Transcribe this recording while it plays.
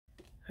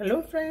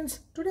Hello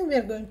friends, today we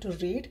are going to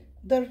read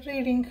The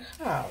Reading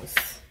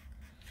House.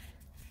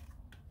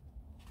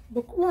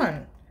 Book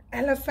 1,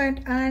 Elephant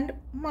and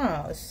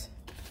Mouse.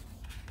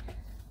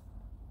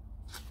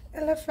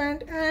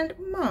 Elephant and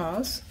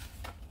Mouse.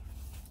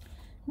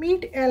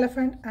 Meet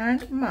Elephant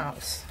and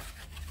Mouse.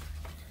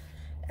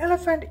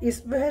 Elephant is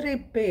very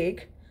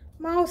big,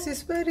 Mouse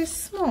is very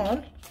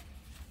small.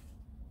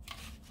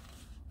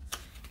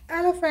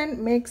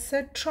 Elephant makes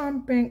a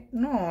trumping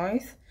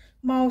noise,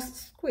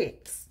 Mouse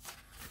squeaks.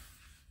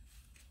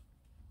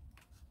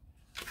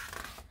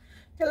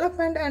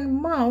 Elephant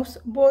and mouse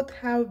both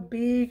have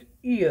big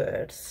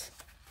ears.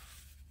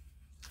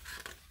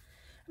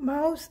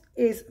 Mouse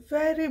is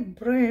very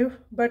brave,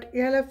 but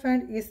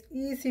elephant is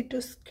easy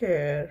to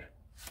scare.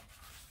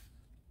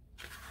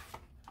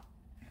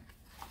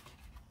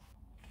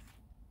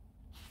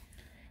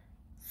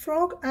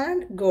 Frog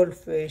and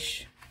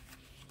goldfish.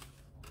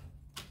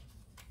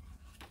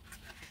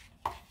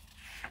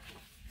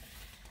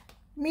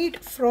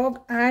 Meet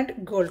frog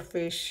and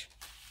goldfish.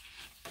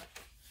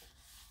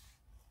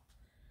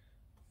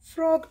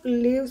 Frog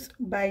lives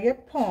by a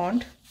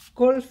pond,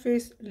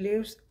 goldfish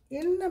lives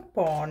in a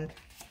pond.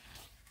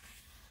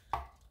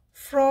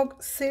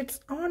 Frog sits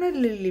on a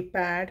lily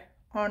pad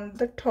on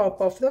the top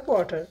of the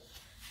water.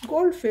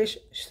 Goldfish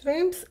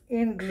swims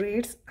in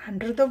reeds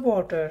under the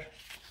water.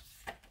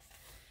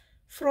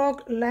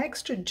 Frog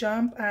likes to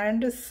jump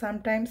and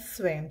sometimes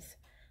swims.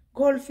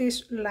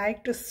 Goldfish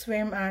like to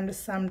swim and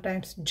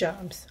sometimes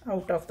jumps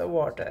out of the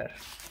water.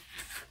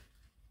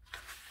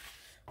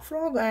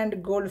 Frog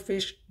and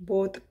goldfish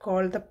both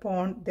call the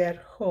pond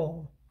their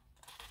home.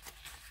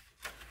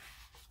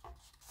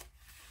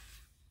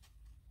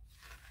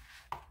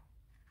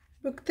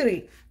 Book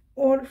 3,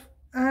 Wolf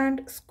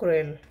and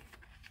Squirrel.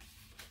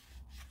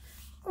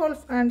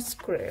 Wolf and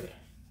Squirrel.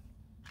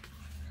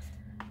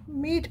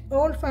 Meet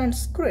Wolf and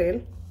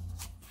Squirrel.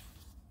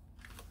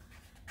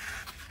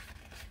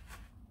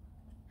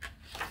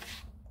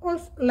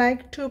 Wolf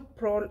like to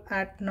prowl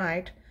at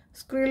night.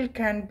 Squirrel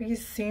can be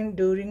seen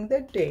during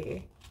the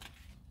day.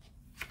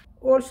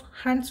 Wolf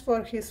hunts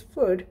for his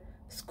food,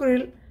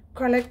 squirrel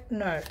collects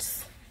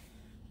nuts.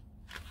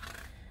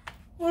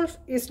 Wolf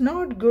is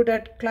not good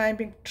at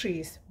climbing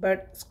trees,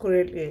 but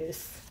squirrel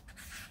is.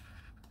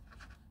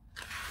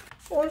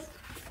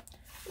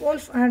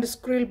 Wolf and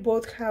squirrel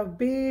both have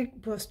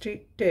big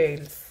bushy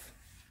tails.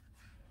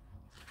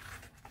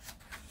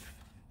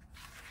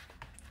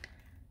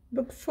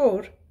 Book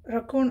 4,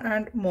 Raccoon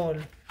and Mole.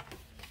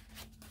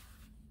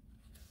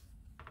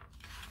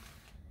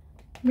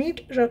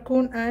 Meet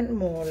Raccoon and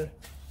Mole.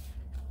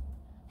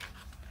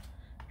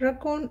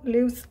 Raccoon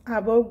lives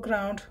above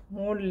ground,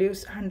 Mole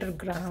lives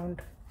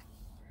underground.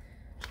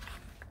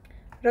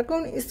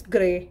 Raccoon is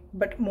grey,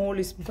 but Mole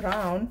is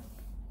brown.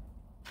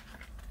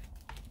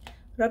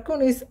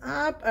 Raccoon is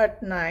up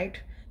at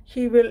night,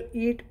 he will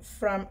eat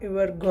from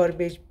your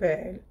garbage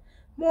pail.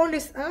 Mole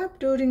is up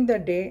during the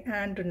day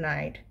and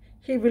night,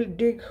 he will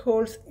dig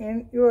holes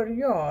in your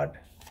yard.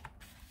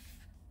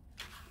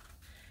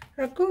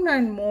 Raccoon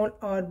and mole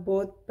are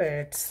both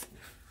pets.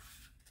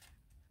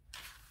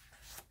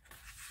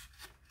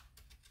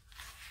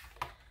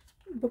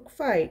 Book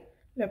 5,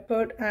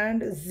 Leopard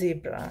and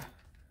Zebra.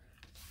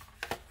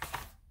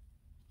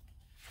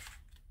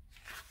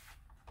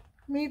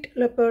 Meet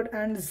leopard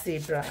and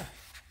zebra.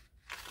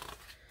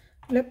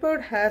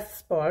 Leopard has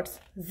spots,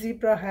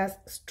 zebra has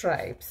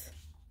stripes.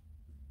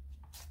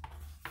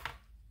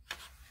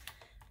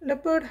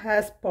 Leopard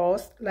has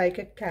paws like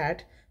a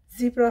cat,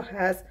 zebra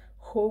has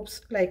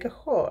hooves like a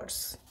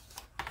horse.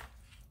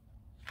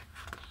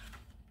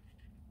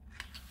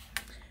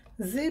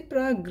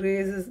 Zebra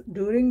grazes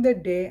during the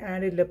day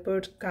and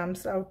leopard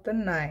comes out the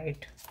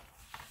night.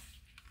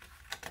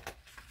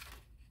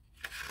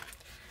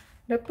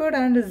 Leopard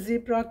and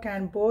zebra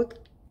can both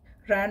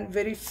run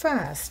very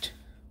fast.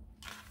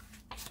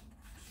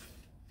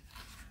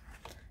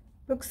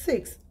 Book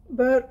 6,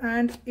 Bear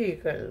and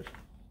Eagle.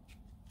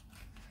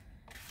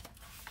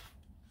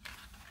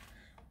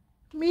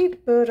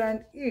 Meet Bear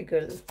and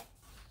Eagle.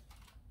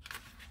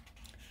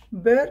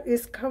 Bear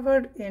is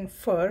covered in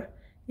fur,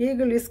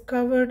 eagle is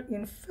covered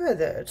in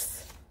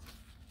feathers.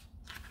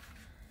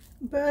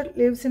 Bear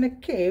lives in a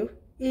cave,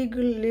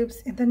 eagle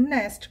lives in the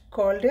nest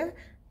called a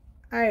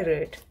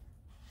eyrie.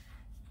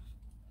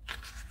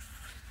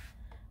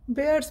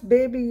 Bear's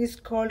baby is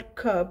called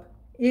cub,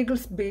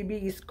 eagle's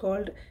baby is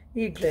called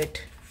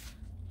eaglet.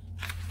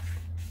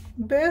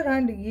 Bear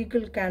and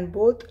eagle can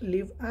both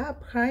live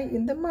up high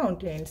in the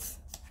mountains.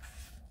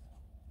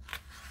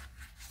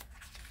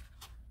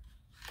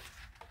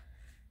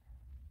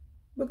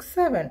 Book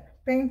 7,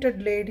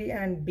 Painted Lady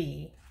and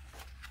Bee.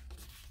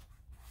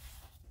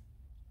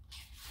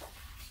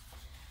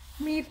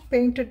 Meet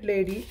Painted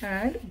Lady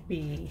and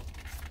Bee.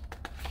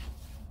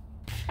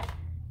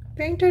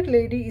 Painted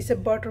Lady is a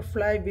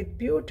butterfly with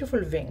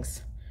beautiful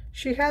wings.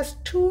 She has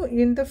 2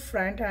 in the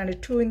front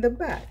and 2 in the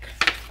back.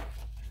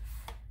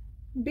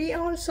 Bee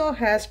also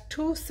has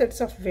 2 sets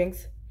of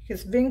wings.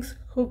 His wings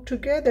hook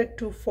together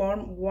to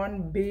form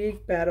one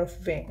big pair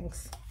of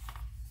wings.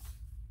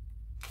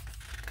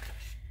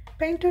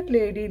 Painted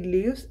lady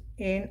lives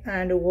in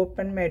an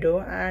open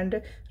meadow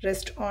and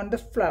rests on the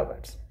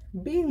flowers.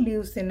 Bee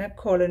lives in a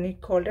colony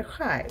called a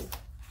hive.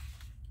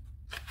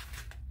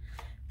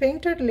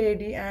 Painted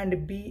lady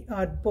and bee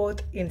are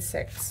both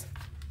insects.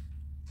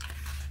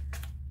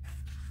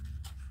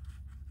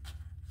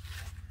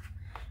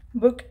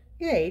 Book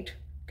 8,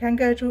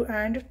 Kangaroo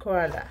and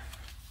Koala.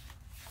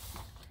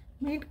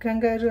 Meet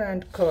kangaroo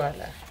and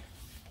koala.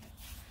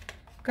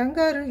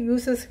 Kangaroo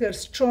uses her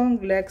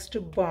strong legs to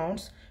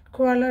bounce.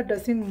 Koala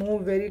doesn't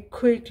move very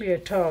quickly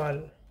at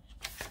all.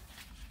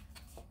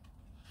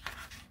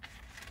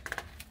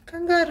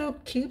 Kangaroo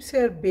keeps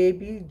her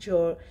baby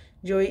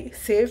Joey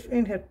safe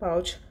in her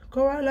pouch.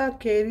 Koala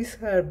carries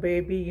her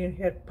baby in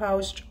her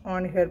pouch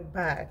on her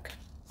back.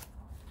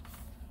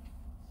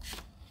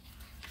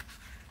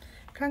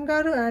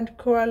 Kangaroo and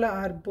koala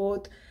are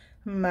both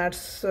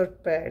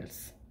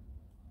marsupials.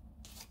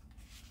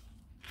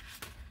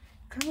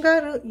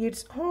 Kangaroo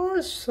eats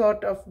all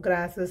sorts of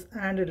grasses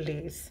and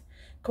leaves.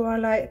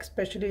 Koala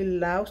especially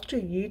loves to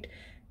eat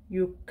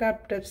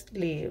eucalyptus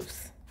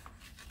leaves.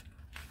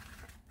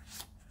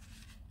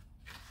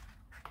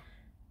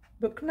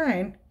 Book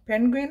 9,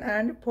 Penguin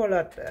and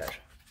Polar Bear.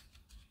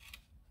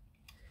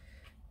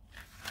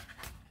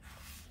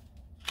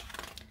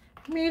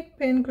 Meet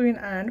Penguin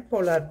and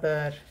Polar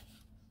Bear.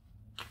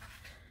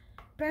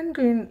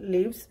 Penguin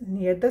lives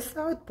near the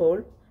South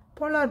Pole.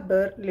 Polar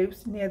Bear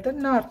lives near the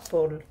North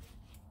Pole.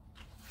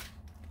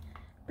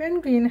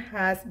 Penguin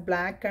has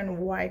black and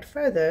white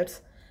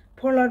feathers.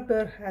 Polar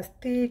bear has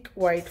thick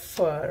white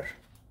fur.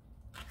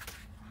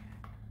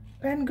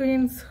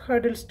 Penguins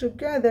huddle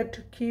together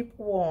to keep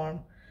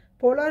warm.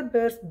 Polar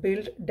bears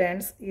build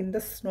dens in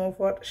the snow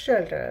for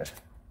shelter.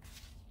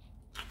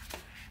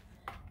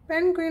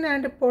 Penguin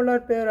and polar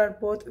bear are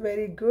both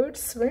very good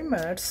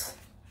swimmers.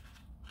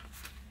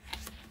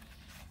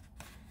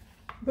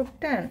 Book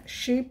 10,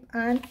 Sheep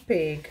and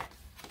Pig.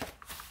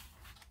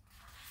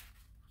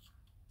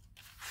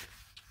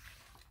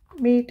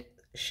 Meet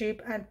sheep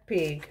and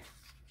pig.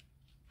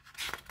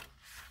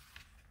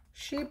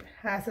 Sheep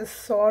has a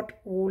short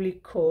woolly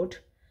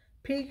coat.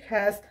 Pig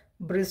has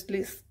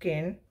bristly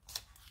skin.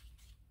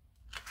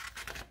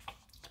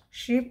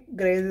 Sheep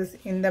grazes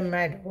in the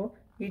meadow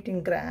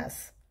eating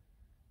grass.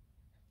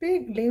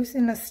 Pig lives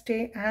in a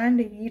stall and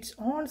eats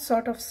all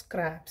sorts of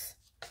scraps.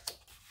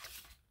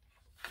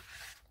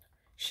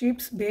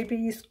 Sheep's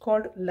baby is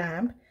called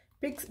lamb.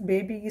 Pig's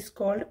baby is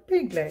called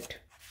piglet.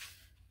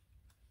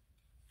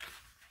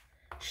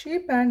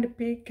 Sheep and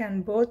pig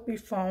can both be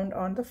found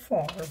on the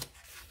farm.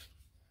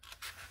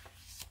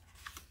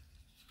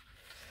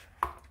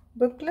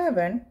 Book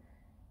 11,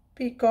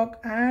 Peacock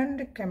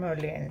and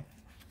Chameleon.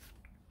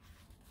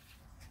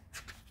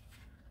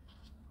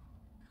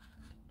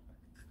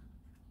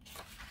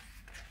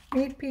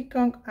 Meet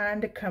Peacock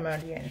and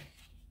Chameleon.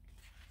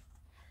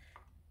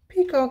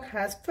 Peacock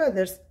has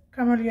feathers.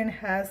 Chameleon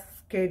has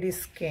scaly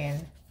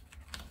skin.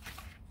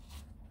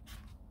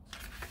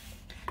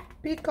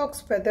 Peacock's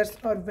feathers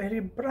are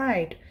very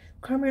bright.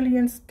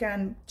 Chameleons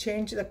can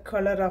change the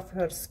color of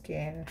her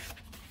skin.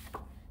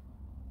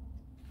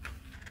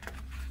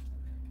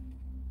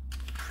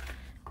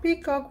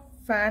 Peacock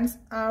fans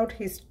out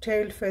his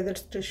tail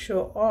feathers to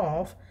show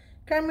off.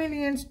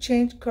 Chameleons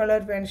change color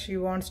when she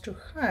wants to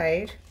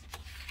hide.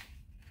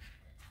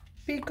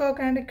 Peacock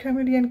and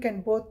chameleon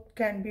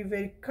can be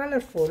very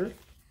colorful.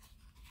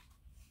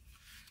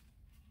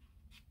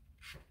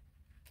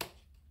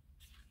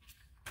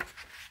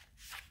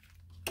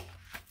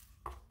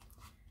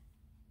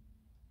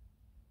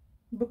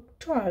 Book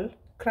 12,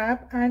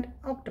 Crab and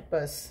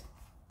Octopus.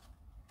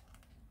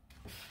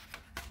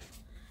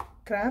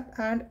 Crab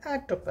and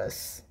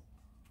Octopus.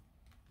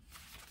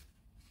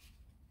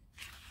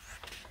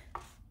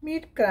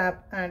 Meet crab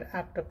and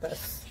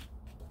octopus.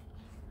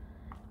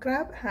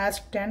 Crab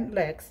has 10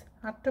 legs.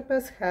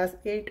 Octopus has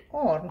 8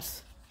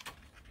 arms.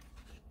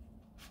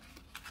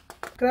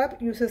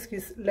 Crab uses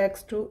his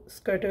legs to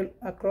scuttle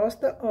across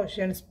the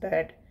ocean's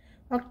bed.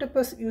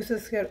 Octopus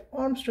uses her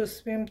arms to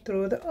swim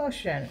through the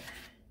ocean.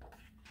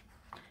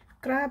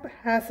 Crab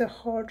has a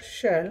hard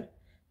shell,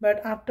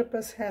 but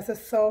octopus has a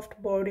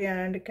soft body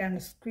and can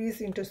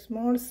squeeze into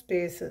small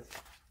spaces.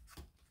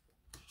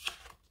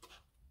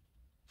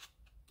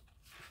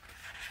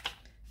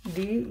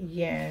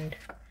 The end.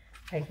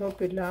 I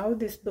hope you love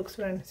these books,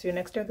 friends. See you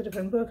next time with a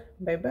different book.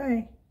 Bye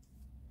bye.